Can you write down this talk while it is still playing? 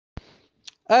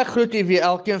Ek groet u weer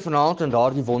elkeen vanaand in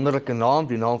daardie wonderlike naam,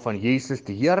 die naam van Jesus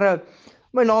die Here.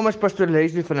 My naam is Pastor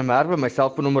Lesley van Merwe. My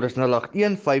selfoonnommer is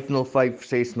 081 505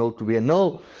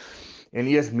 6020. En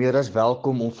u is meer as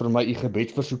welkom om vir my u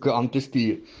gebedsversoeke aan te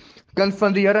stuur. Kind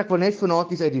van die Here, ek wil net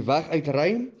vanaand iets uit die weg uitry.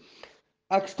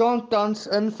 Ek staan tans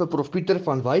in vir Prof Pieter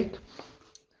van Wyk.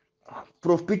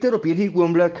 Prof Pieter op hierdie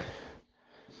oomblik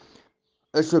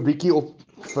is so 'n bietjie op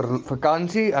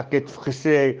vakansie. Ek het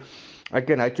gesê ek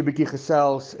en hy het so 'n bietjie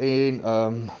gesels en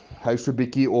hy is so 'n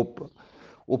bietjie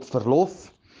op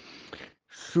verlof.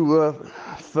 So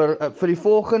vir die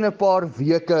volgende paar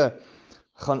weke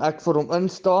gaan ek vir hom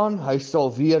instaan. Hy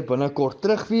sal weer binnekort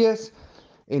terug wees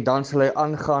en dan sal hy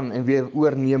aangaan en weer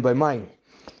oorneem by my.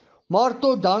 Maar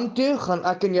tot dan toe gaan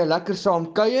ek en jy lekker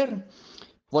saam kuier,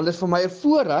 want dit is vir my 'n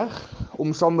voorreg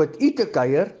om saam met u te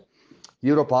kuier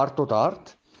hier op Hart tot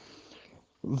hart.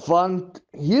 Want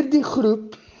hierdie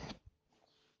groep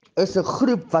is 'n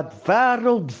groep wat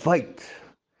wêreldwyd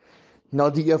na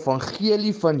die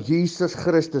evangelie van Jesus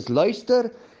Christus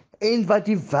luister en wat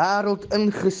die wêreld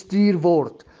ingestuur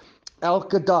word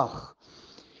elke dag.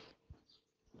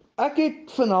 Ek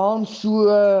het vanaand so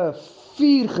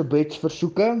 4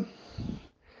 gebedsversoeke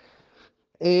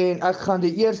en ek gaan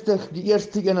die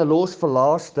eerste ene los vir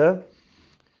laaste.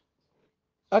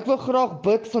 Ek wil graag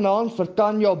bid vanaand vir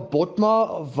Tanya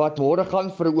Botma wat môre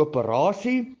gaan vir 'n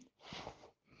operasie.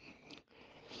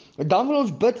 En dan wil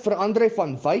ons bid vir Andre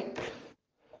van Wyk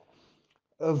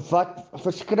wat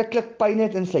verskriklik pyn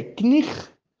het in sy knie.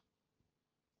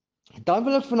 Dan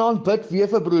wil ek vanaand bid weer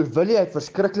vir broer Willie, hy het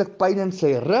verskriklik pyn in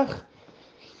sy rug.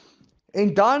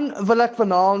 En dan wil ek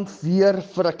vanaand weer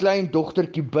vir 'n klein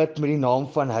dogtertjie bid met die naam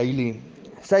van Hailey.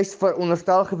 Sy is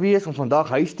veronderstel gewees om vandag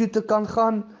huis toe te kan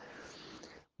gaan,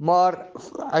 maar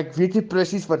ek weet nie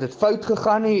presies wat het fout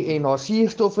gegaan nie en haar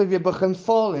suurstof het weer begin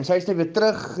val en sy is nou weer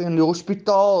terug in die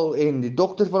hospitaal en die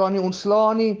dokters wil haar nie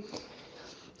ontslaan nie.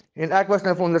 En ek was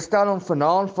nou veronderstel om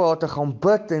vanaand vir haar te gaan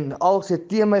bid en al sy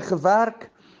teen my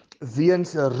gewerk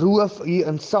weens 'n roof hier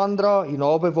in Sandra, hier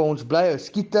naby waar ons bly, 'n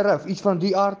skieter of iets van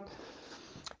die aard.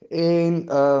 En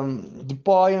die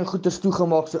paai en goeders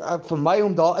toegemaak, so vir my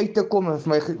om daar uit te kom,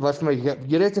 was vir my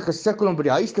Here het gesukkel om by die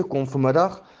huis te kom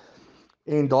vanmiddag.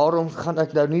 En daarom gaan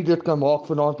ek nou nie dit kan maak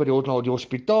vanaand by die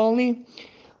hospitaal nie.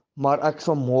 Maar ek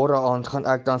sal môre aand gaan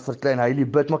ek dan vir klein Hailey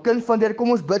bid. Maar kind van die Here, kom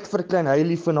ons bid vir klein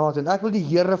Hailey vanaand en ek wil die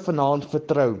Here vanaand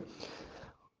vertrou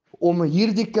om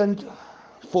hierdie kind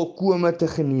volkome te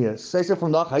genees. Sy het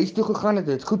vandag huis toe gegaan, het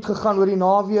dit goed gegaan oor die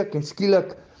naweek en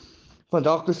skielik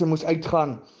vandag toe sy moes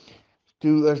uitgaan,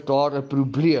 toe is daar 'n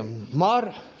probleem.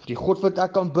 Maar die God wat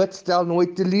ek kan bid, stel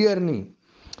nooit teleur nie.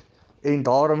 En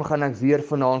daarom gaan ek weer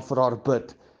vanaand vir haar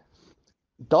bid.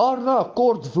 Daarna 'n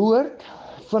kort woord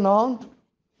vanaand.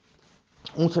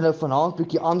 Ons gaan nou vanaand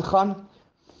bietjie aangaan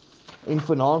en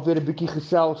vanaand weer 'n bietjie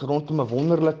gesels rondom 'n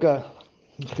wonderlike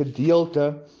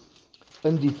gedeelte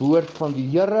in die woord van die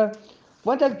Here.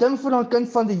 Want ek dink vanaand, kind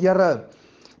van die Here,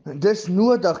 dis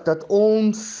nodig dat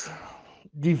ons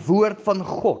die woord van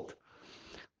God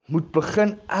moet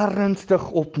begin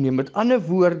ernstig opneem. Met ander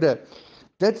woorde,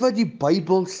 dit wat die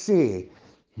Bybel sê,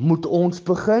 moet ons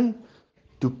begin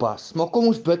toepas. Maar kom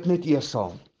ons bid net eers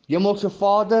saam. Hemelse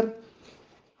Vader,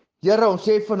 Here, ons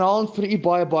sê vanaand vir U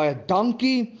baie, baie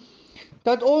dankie,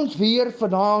 dat ons weer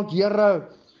vanaand, Here,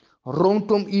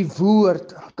 rondom U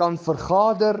woord kan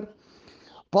vergader.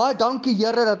 Baie dankie,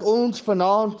 Here, dat ons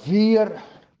vanaand weer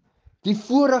die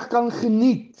voorreg kan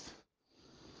geniet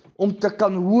om te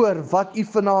kan hoor wat U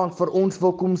vanaand vir ons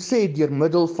wil kom sê deur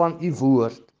middel van U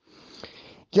woord.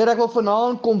 Here, ek wil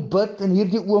vanaand kom bid in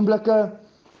hierdie oomblikke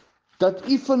dat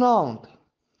U vanaand,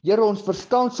 Here, ons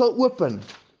verstand sal open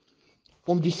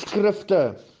om die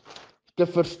skrifte te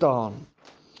verstaan.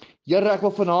 Here, ek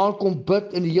wil vanaand kom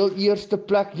bid in die heel eerste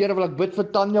plek, Here, wil ek bid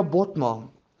vir Tanya Botma,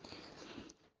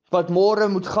 wat môre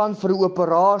moet gaan vir 'n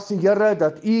operasie, Here,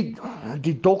 dat U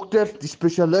die dokters, die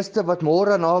spesialiste wat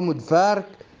môre na moet werk,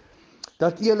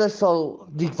 dat U hulle sal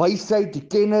die wysheid, die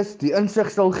kennis, die insig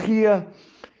sal gee,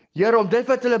 Here, om dit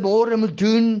wat hulle môre moet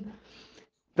doen,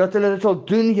 dat hulle dit sal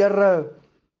doen, Here,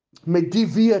 met die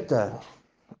wete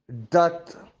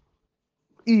dat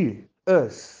U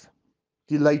is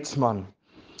die leidsman.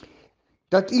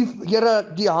 Dat U,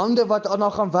 Here, die hande wat aan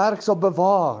haar gaan werk sal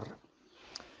bewaar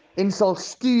en sal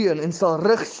steun en sal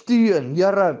rugsteun,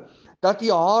 Here, dat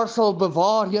U haar sal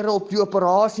bewaar, Here, op die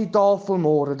operasietafel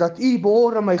môre, dat U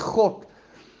môre, my God,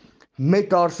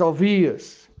 met haar sal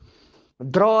wees.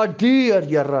 Dra deur,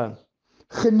 Here,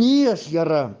 genees,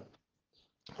 Here,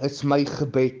 is my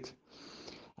gebed.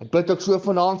 Ek bid ook so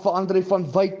vanaand vir Andre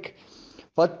van Wyk,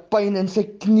 wat pyn in sy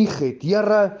knie het.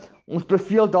 Here, Ons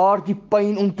beveel daardie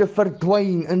pyn om te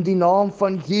verdwyn in die naam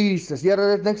van Jesus. Here,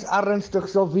 dat dit niks ernstig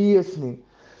sal wees nie.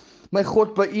 My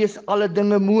God, by U is alle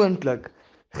dinge moontlik.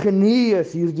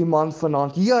 Genees hierdie man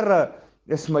vanaand. Here,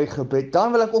 is my gebed.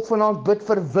 Dan wil ek ook vanaand bid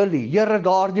vir Willie. Here,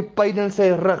 daardie pyn in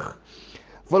sy rug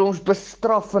wil ons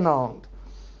bestraf vanaand.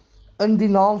 In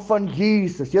die naam van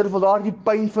Jesus. Here, wil daardie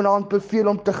pyn vanaand beveel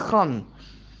om te gaan.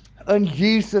 In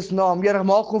Jesus naam. Here,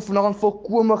 maak hom vanaand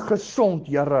volkome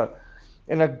gesond, Here.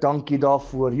 En ek dank U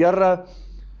daarvoor. Here,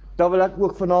 dan wil ek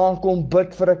ook vanaand kom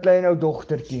bid vir 'n klein ou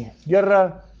dogtertjie. Here,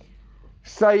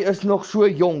 sy is nog so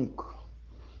jonk.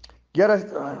 Here,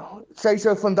 sy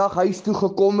sou vandag huis toe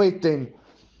gekom het en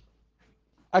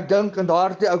ek dink in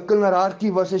daardie ou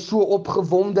kinderhartjie was sy so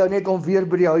opgewonde net om weer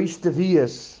by die huis te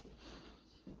wees.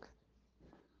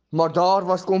 Maar daar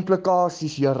was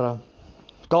komplikasies, Here.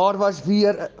 Daar was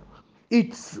weer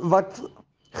iets wat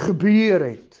gebeur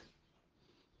het,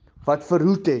 wat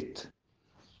verhoed het,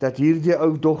 dat hierdie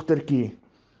ou dogtertjie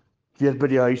weer by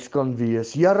die huis kan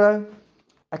wees. Here,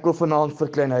 ek wil vanaand vir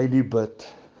klein Heilie bid.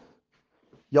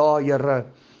 Ja, Here,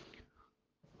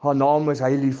 haar naam is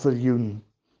Heilie Viljoen.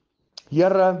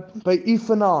 Here, by U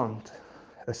vanaand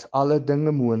is alle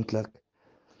dinge moontlik.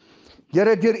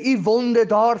 Here, deur U wonde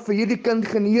daar vir hierdie kind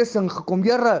genesing gekom.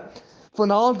 Here,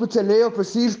 vanaand moet sy lê op 'n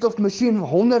suurstofmasjien,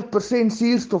 100%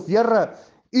 suurstof. Here,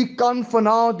 U kan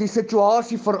vanaand die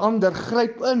situasie verander.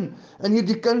 Gryp in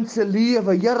hierdie kind se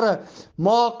lewe. Here,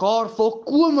 maak haar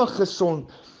volkome gesond.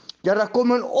 Here,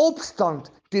 kom in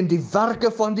opstand teen die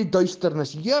werke van die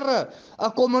duisternis. Here,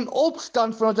 ek kom in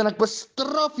opstand vanaand en ek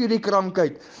bestraf hierdie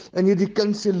krankheid in hierdie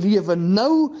kind se lewe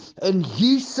nou in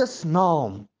Jesus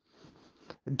naam.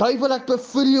 Duiwel, ek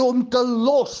beveel U om te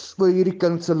los by hierdie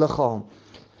kind se liggaam.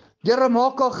 Here,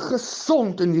 maak haar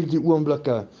gesond in hierdie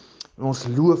oomblikke. En ons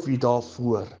loof U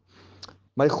daarvoor.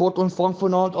 My God, ontvang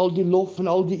vanaand al die lof en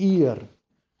al die eer.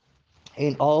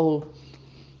 En al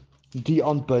die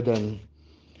aanbidding.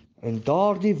 En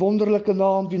daardie wonderlike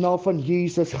naam, die naam van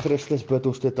Jesus Christus, bid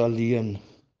ons dit alleen.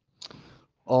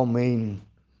 Amen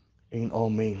en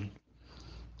amen.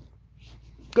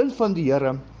 Kind van die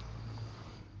Here,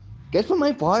 dit is vir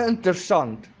my baie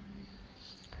interessant,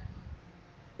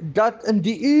 dat in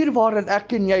die uur waarin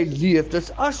ek en jy leef, dit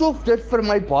is asof dit vir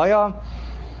my baie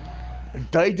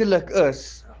duidelik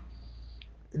is,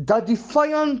 dat die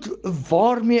vyand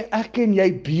waarmee ek en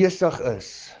jy besig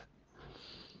is,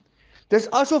 dis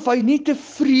asof hy nie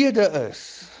tevrede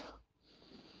is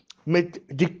met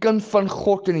die kind van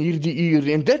God in hierdie uur,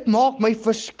 en dit maak my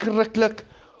verskriklik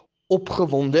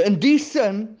opgewonde, in die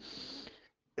sin,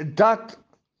 dat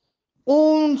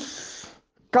ons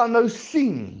kan nou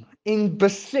sien en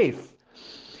besef,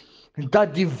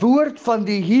 dat die woord van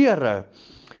die Here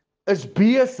is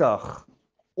besig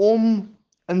om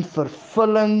in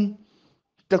vervulling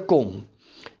te kom.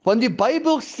 Want die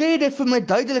Bybel sê dit vir my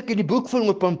duidelik in die boek van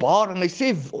Openbaring, hy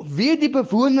sê, weet die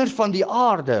bewoners van die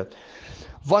aarde,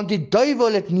 want die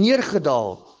duiwel het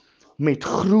neergedaal met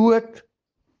groot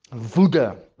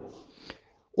woede,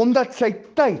 omdat sy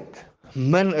tyd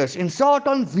min is, en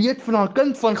Satan weet van 'n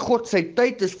kind van God, sy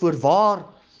tyd is voorwaar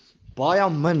baie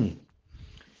min.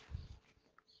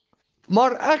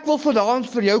 Maar ek wil vanaand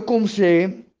vir jou kom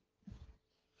sê,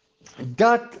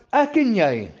 dat ek en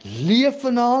jy leef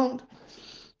vanaand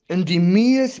in die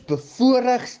mees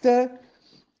bevoorregte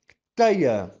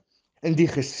tye in die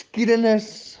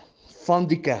geskiedenis van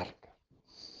die kerk.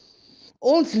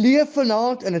 Ons leef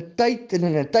vanaand in 'n tyd en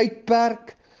in 'n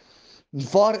tydperk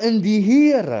waarin die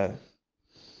Here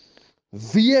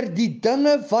weer die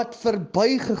dinge wat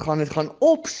verbygegaan het, gaan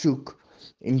opsoek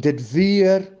en dit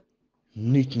weer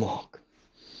nuut maak.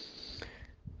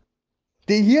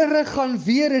 Die Here gaan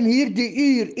weer in hierdie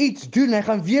uur iets doen, hy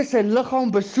gaan weer sy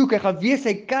liggaam besoek, hy gaan weer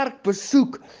sy kerk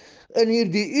besoek in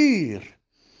hierdie uur,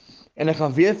 en hy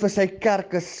gaan weer vir sy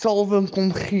kerk 'n salwing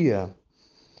kom gee.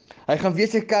 Hy gaan weer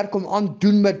sy kerk kom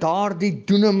aandoen met daardie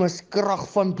dunamiskrag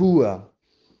van bo,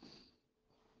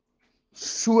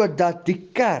 sodat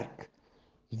die kerk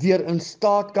weer in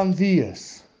staat kan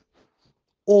wees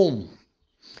om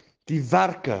die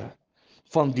werke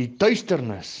van die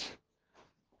duisternis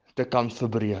te kan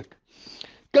verbreek.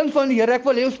 Kind van die Here, ek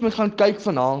wil hê ons moet gaan kyk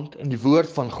vanaand in die woord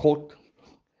van God,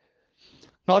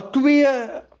 na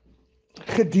 2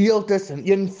 gedeeltes in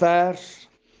 1 vers.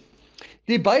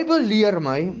 Die Bybel leer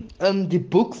my in die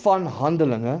boek van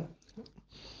Handelinge,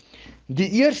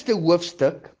 die eerste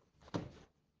hoofstuk,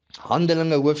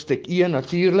 Handelinge hoofstuk 1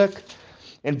 natuurlik,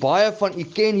 en baie van u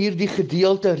ken hierdie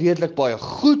gedeelte redelik baie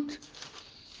goed.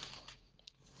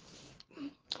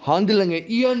 Handelinge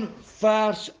 1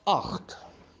 vers 8.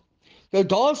 Nou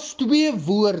daar's 2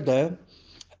 woorde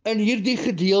in hierdie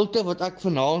gedeelte wat ek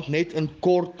vanaand net in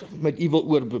kort met u wil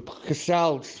oor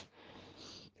gesels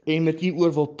en met u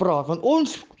oor wil praat, want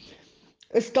ons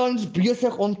is tans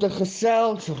besig om te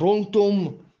gesels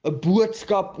rondom 'n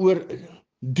boodskap oor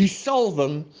die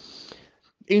salwing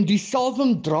en die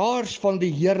salwingdraers van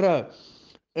die Here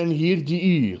in hierdie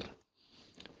uur.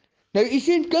 Nou, u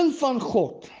sien, kind van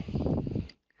God,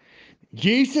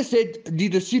 Jesus het die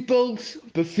disippels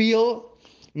beveel,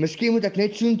 miskien moet ek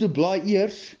net soen toe blaai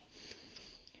eers,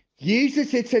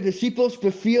 Jesus het sy disippels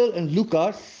beveel in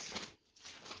Lukas,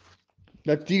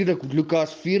 natuurlik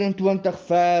Lukas 24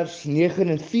 vers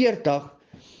 49,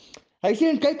 hy sê,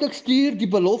 en kyk, ek stuur die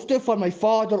belofte van my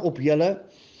Vader op julle,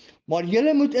 maar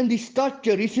julle moet in die stad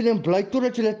Jerusalem bly,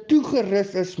 totdat julle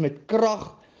toegerus is met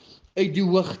krag uit die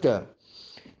hoogte.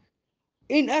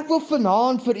 En ek wil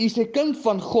vanaand vir u sê, kind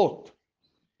van God,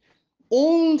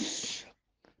 ons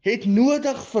het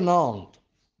nodig vanaand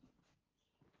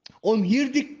om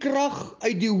hierdie krag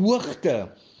uit die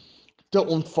hoogte te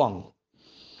ontvang.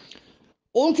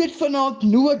 Ons het vanaand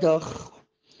nodig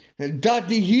dat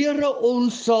die Here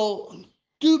ons sal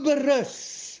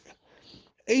toeberus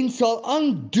en sal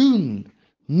aandoen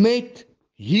met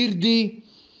hierdie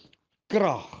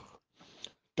krag.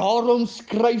 Daarom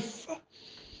skryf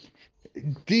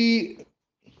die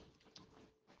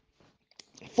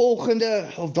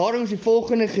volgende, of daarom is die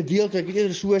volgende gedeelte, ek het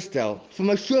eerder so stel, vir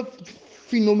my so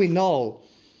fenomenaal,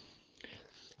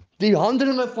 die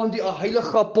handelinge van die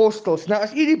heilige apostels. Nou,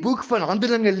 as u die boek van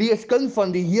Handelinge lees, kind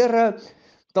van die Here,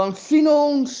 dan sien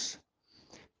ons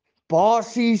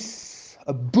basies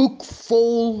 'n boek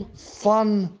vol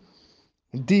van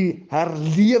die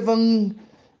herlewing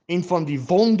en van die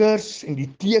wonders en die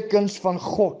tekens van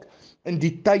God in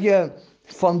die tye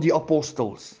van die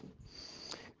apostels.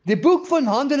 Die boek van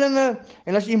Handelinge,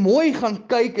 en as jy mooi gaan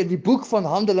kyk in die boek van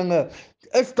Handelinge,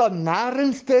 is daar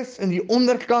nêrenstes in die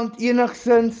onderkant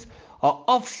enigsins 'n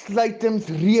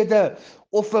afsluitingsrede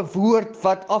of 'n woord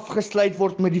wat afgesluit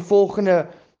word met die volgende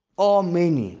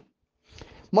amen nie.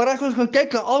 Maar as ons gaan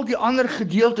kyk na al die ander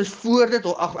gedeeltes voor dit,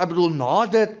 ek bedoel na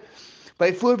dit,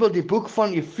 byvoorbeeld die boek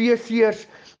van Efesiërs,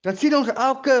 dan sien ons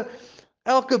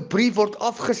elke brief word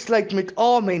afgesluit met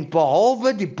amen,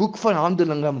 behalwe die boek van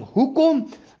Handelinge. Hoekom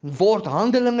word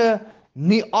Handelinge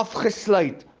nie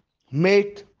afgesluit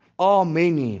met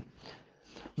amen nie?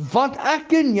 Want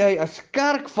ek en jy as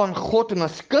kerk van God en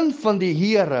as kind van die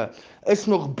Here is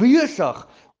nog besig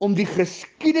om die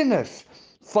geskiedenis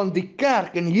van die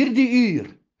kerk in hierdie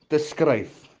uur te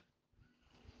skryf.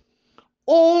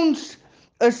 Ons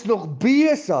is nog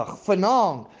besig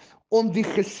vanaand om die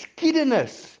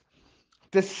geskiedenis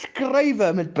te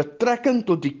skrywe met betrekking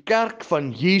tot die kerk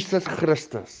van Jesus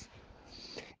Christus.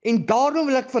 En daarom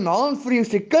wil ek vanaand vir jou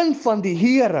sê, kind van die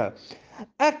Here,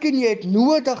 ek en jy het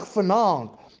nodig vanaand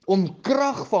om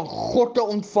krag van God te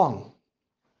ontvang.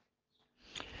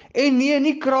 En nee,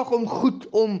 nie krag om goed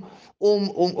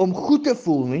te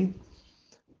voel nie.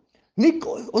 Nie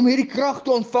om hierdie krag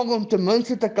te ontvang om ten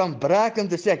minste te kan brag en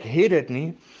te sê ek het dit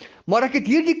nie. Maar ek het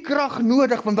hierdie krag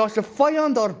nodig want daar's 'n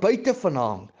vyand daar buite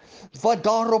vanaand wat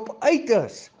daarop uit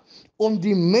is om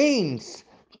die mens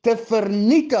te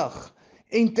vernietig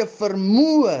en te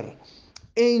vermoor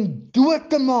en dood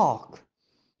te maak.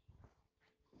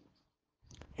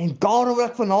 En daarom wil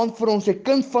ek vanaand vir ons sê,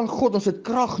 kind van God, ons het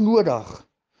krag nodig.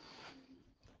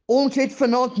 Ons het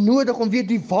vanaand nodig om weer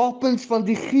die wapens van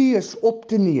die Gees op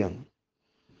te neem.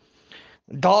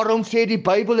 Daarom sê die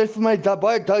Bybel het vir my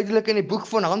baie duidelik in die boek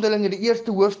van Handelinge, die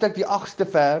eerste hoofstuk, die 8ste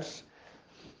vers.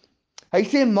 Hy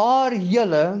sê, maar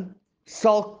julle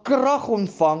sal krag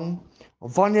ontvang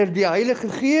wanneer die Heilige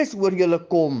Gees oor julle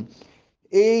kom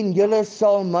en julle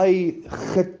sal my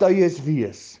getuies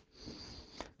wees.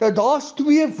 Nou daar's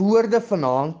twee woorde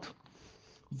vanaand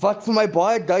wat vir my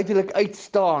baie duidelik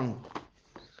uitstaan.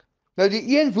 Nou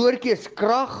die een woordjie is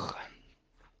krag.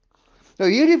 Nou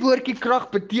hierdie woordjie krag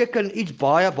beteken iets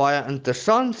baie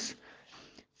interessants.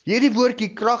 Hierdie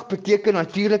woordjie krag beteken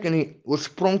natuurlik in die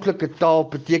oorspronklike taal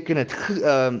beteken dit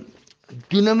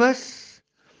dunamis.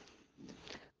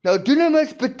 Nou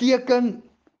dunamis beteken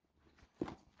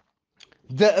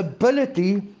the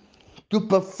ability to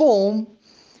perform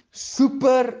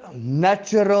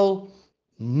supernatural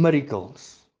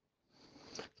miracles.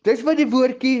 Dis wat die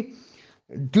woordjie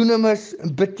dunamis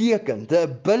beteken, the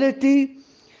ability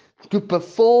to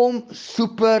perform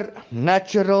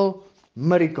supernatural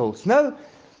miracles. Nou,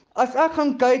 as ek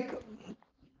gaan kyk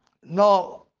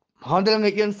na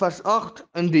Handelinge 1 vers 8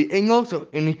 in die Engels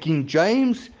en die King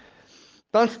James,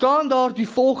 dan staan daar die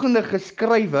volgende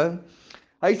geskrywe.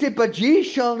 Hy sê, but ye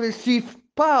shall receive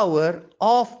power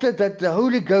after that the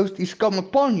Holy Ghost is come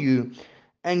upon you,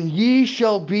 and ye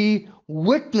shall be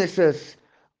witnesses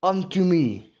unto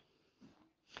me.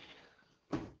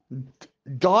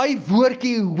 Daai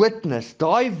woordjie witness,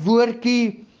 daai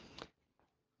woordjie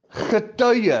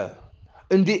getuie,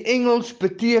 in die Engels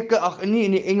beteken, nie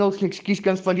in die Engels nie, ekskuus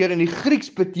kan spandeer, in die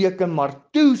Grieks beteken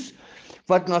martoes,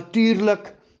 wat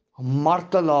natuurlik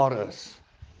martelaar is.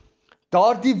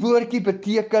 Daardie woordjie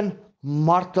beteken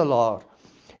martelaar.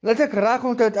 En as ek reg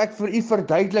onthou, het ek vir u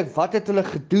verduidelik, wat het hulle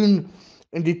gedoen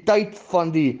in die tyd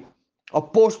van die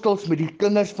apostels met die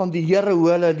kinders van die Here,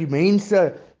 hoe hulle die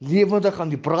mense lewendig aan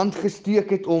die brand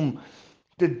gesteek het om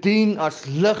te dien as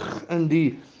lig in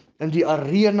die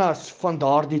arenas van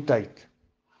daardie tyd.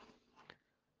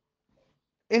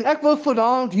 En ek wil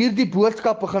vanaand hierdie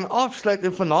boodskappe gaan afsluit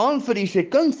en vanaand vir u sê,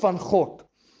 kind van God,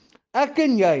 ek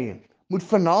en jy moet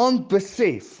vanaand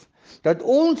besef dat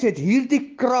ons het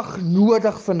hierdie krag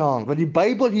nodig vanaand, wat die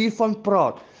Bybel hiervan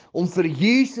praat, om vir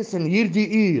Jesus in hierdie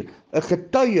uur 'n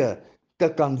getuie te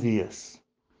kan wees.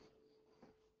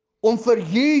 Om vir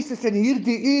Jesus in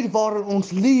hierdie uur waarin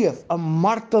ons leef, 'n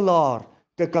martelaar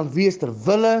te kan wees ter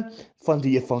wille van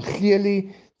die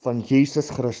evangelie van Jesus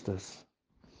Christus.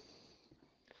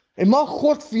 En mag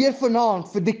God weer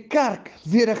vanaand vir die kerk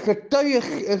weer 'n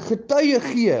getuie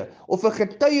gee, of 'n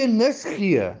getuienis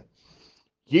gee.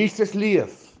 Jesus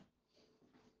leef.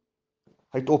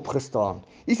 Hy het opgestaan.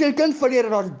 Jy sê, kind van die Here,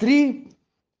 daar's 3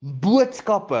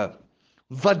 boodskappe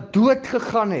wat dood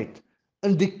gegaan het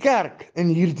in die kerk in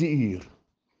hierdie uur.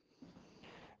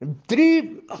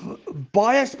 3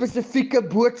 baie spesifieke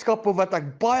boodskappe wat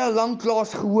ek baie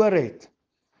lanklaas gehoor het,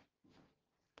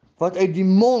 wat uit die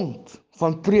mond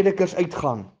van predikers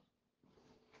uitgaan.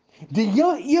 Die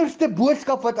heel eerste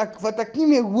boodskap wat ek nie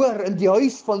meer hoor in die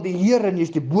huis van die Here nie,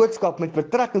 is die boodskap met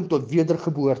betrekking tot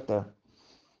wedergeboorte.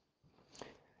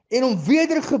 En om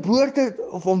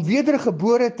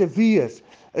wedergebore te wees,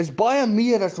 is baie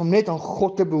meer as om net aan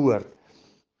God te behoort.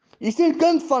 Jy sien,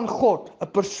 kind van God,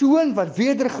 'n persoon wat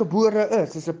wedergebore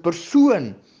is 'n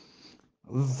persoon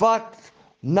wat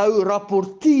nou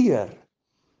rapporteer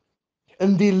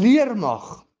in die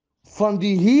leermag van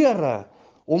die Here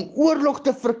om oorlog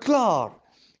te verklaar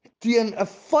teen 'n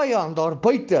vyand daar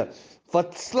buite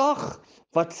wat slag,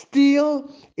 wat steel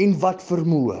en wat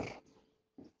vermoor.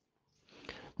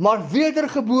 Maar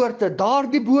wedergeboorte,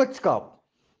 daardie boodskap,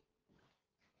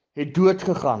 het dood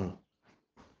gegaan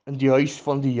in die huis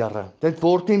van die Here. Dit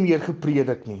word nie meer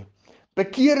gepredik nie.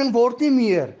 Bekering word nie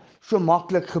meer so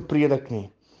maklik gepredik nie.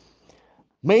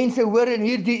 Mense hoor in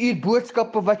hierdie uur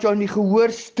boodskappe wat jou in die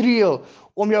gehoor streel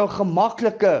om jou 'n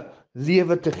gemaklike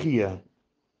lewe te gee.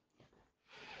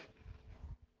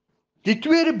 Die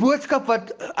tweede boodskap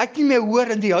wat ek nie meer hoor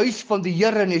in die huis van die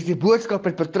Here nie, is die boodskap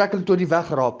met betrekking tot die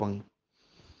wegraping.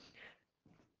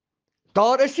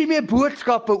 Daar is nie meer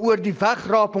boodskappe oor die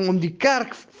wegraping om die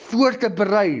kerk voor te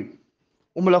berei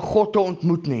om hulle God te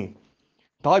ontmoet nie.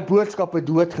 Daai boodskap het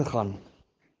dood gegaan.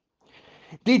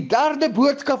 Die derde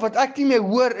boodskap wat ek nie meer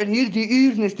hoor in hierdie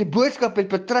uur nie, is die boodskap met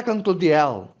betrekking tot die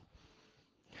hel.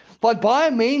 Want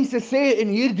baie mense sê in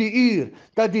hierdie uur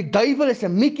dat die duiwel is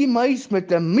 'n Mickey muis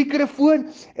met 'n mikrofoon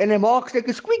en hy maak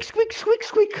sulke squeak squeak squeak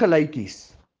squeak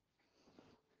geluitjies.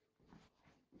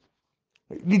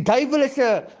 Die duiwel is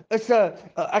 'n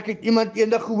ek het iemand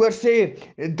eendag gehoor sê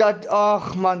dat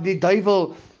ag man, die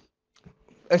duiwel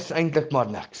is eintlik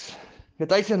maar niks.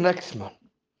 Hy's 'n niks man.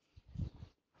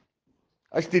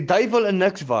 As die duiwel 'n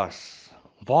niks was,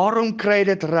 waarom kry hy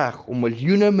dit reg om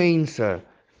miljoene mense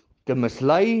te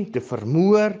mislei, te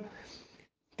vermoor,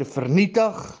 te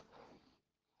vernietig?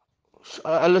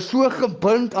 Hulle is so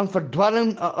gebind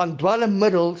aan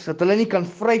dwelmmiddels dat hulle nie kan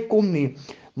vrykom nie,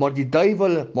 maar die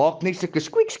duiwel maak net sulke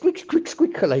squeak squeak squeak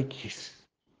squeak geluidjies.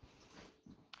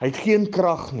 Hy het geen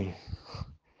krag nie.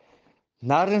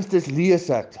 Nêrens lees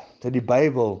ek dat in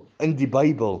die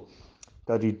Bybel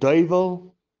dat die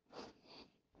duiwel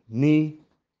nie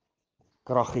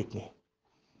krag het nie.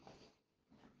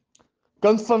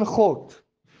 Kind van God,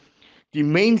 die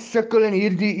mens sukkel in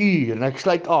hierdie uur, en ek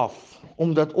sluit af,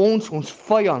 omdat ons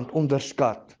vyand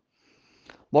onderskat.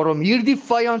 Maar om hierdie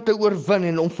vyand te oorwin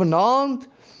en om vanaand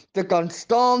te kan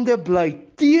staande bly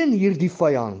teen hierdie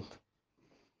vyand,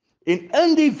 en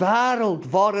in die wêreld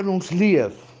waarin ons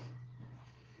leef,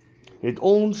 het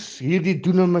ons hierdie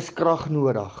dunamiskrag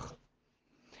nodig.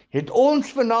 Het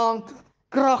ons vanaand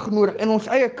krag nodig, in ons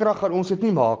eie krag gaan ons dit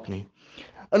nie maak nie.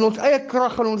 In ons eie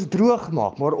krag gaan ons droog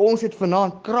maak, maar ons het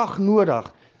vanaand krag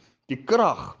nodig, die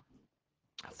krag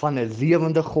van 'n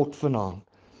lewende God vanaand.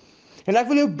 En ek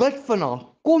wil jou bid vanaand,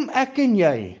 kom ek en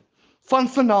jy van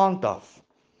vanaand af,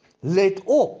 let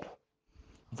op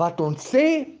wat ons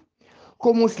sê,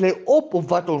 Kom ons let op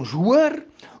wat ons hoor,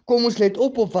 kom ons let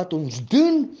op wat ons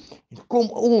doen, en kom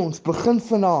ons begin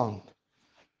vanaand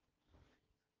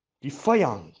die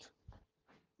vyand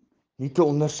nie te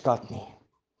onderskat nie.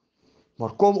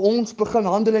 Maar kom ons begin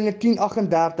Handelinge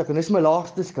 10:38, en dis my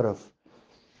laaste skrif,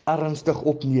 ernstig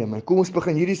opneem. En kom ons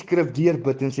begin hierdie skrif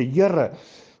deurbid en sê, Here,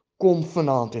 kom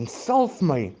vanaand en salf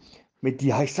my met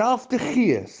die selfde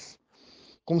Gees.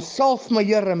 Kom salf my,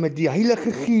 Here, met die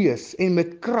Heilige Gees en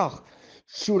met krag,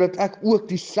 sodat ek ook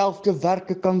dieselfde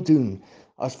werke kan doen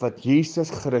as wat Jesus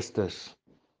Christus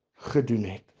gedoen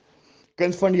het.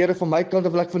 Kind van die Here, van my kant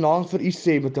wil ek vanaand vir u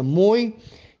sê, met 'n mooi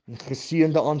en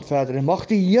geseënde aand verder. En mag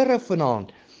die Here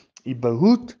vanaand u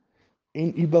behoed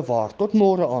en u bewaar. Tot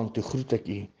môre aand, toe groet ek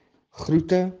u.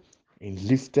 Groete en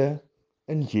liefde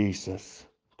in Jesus.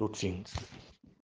 Totsiens.